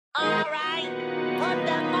Alright, put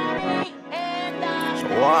the money in the So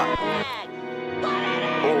what?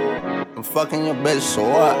 bag. I'm fucking your bitch, so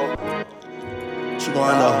what? What you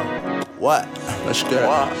going to? What? Let's get it.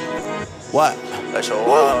 What? Let's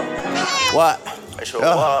show up. What? Let's show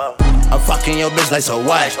up. I'm fucking your bitch like so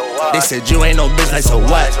what? They said you ain't no bitch like so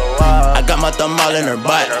what? I got my thumb all in her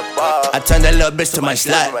butt. I turned that little bitch to my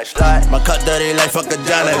slut. My cut dirty like fuck a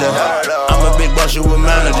janitor. I'm a big boss, you a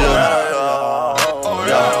manager.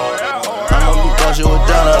 I'm a big boss, you a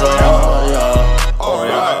janitor.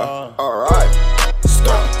 Alright,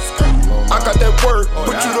 I got that work,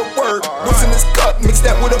 put you to work. What's in this cup, mix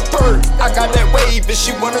that with a bird. I got that wave and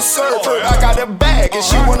she wanna serve her. I got a bag and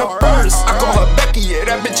she wanna purse. I call her Becky, yeah,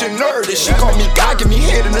 that bitch a nerd. And she call me God, give me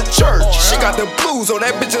head in the church. She got the blues, oh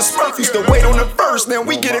that bitch a smurf. Used to wait on the first, now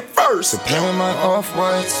we get it first. Play with my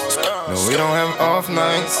off-whites. No, we don't have off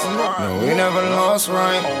nights. No, we never lost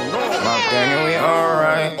right. My gang and we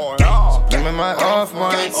alright. Play with my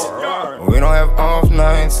off-whites. We don't have off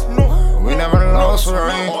nights. We never lost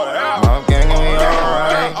right. My gang and we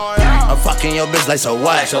alright. I'm fucking your bitch like so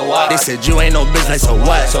what? They said you ain't no bitch like so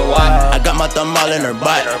what? I got my thumb all in her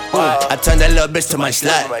butt. I turned that little bitch to my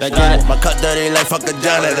slut. My cut dirty like fuck a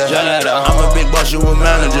janitor. I'm a big boss, you a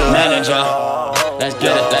manager. Let's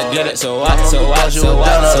get it, so what? I fuck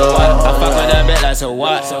with that bitch like so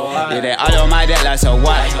what? Yeah, they all on my dick like so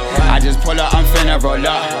what? I just pull up, I'm finna roll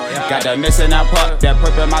up. Got that missing that puck, that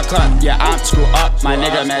purp in my cup. Yeah, I'm screw up, my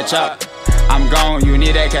nigga match up. I'm gone, you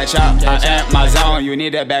need to catch up. I am my zone, you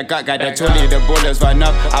need to back up. Got the toolie, the bullets run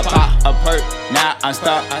up. I pop a perk, now I'm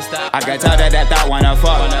stuck. I got tell that thought wanna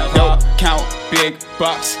fuck. Dope count, big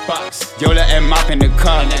bucks. Yola and mop in the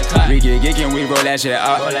cup. We get geekin', we roll that shit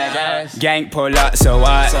up. Gang pull up, so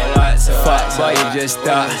what? Fuck, boy, you just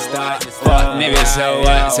stuck. Fuck, nigga, so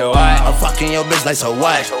what? I'm fucking your bitch like so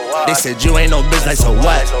what? They said you ain't no bitch like so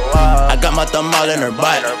what? I got my thumb all in her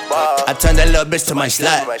butt. I turned that little bitch to my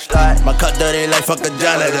slut. My cut dirty like fuck a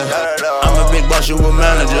janitor. I'm a big boss, you a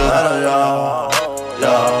manager.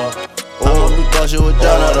 I'm a big boss, you a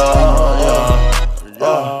janitor.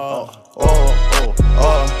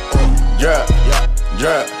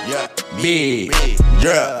 Big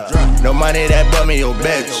drip. No money that bought me your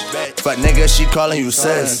bitch. Fuck nigga, she calling you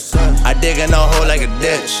sis. I dig in a hole like a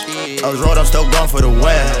ditch. I was rolled, I'm still going for the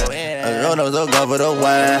win. I'm still going for the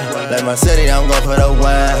win. Like my city, I'm going for the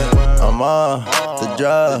win. I'm on the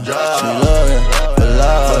drug. She looking for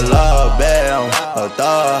love, bam, a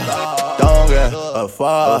thought. Don't get a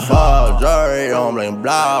fall. Jury don't blink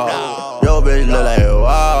blow. Yo bitch look like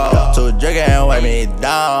wow. So drinking and wipe me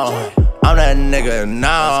down. I'm that nigga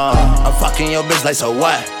now. I'm fucking your bitch like so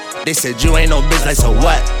what? They said you ain't no bitch like so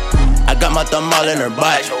what? I got my thumb all in her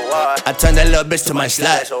butt. I turned that little bitch to my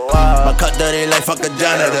slut. My cut dirty like fuck a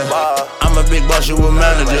janitor. I'm a big boss, you a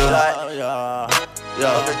manager.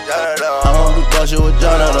 I'm a big boss, you a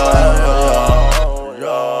janitor.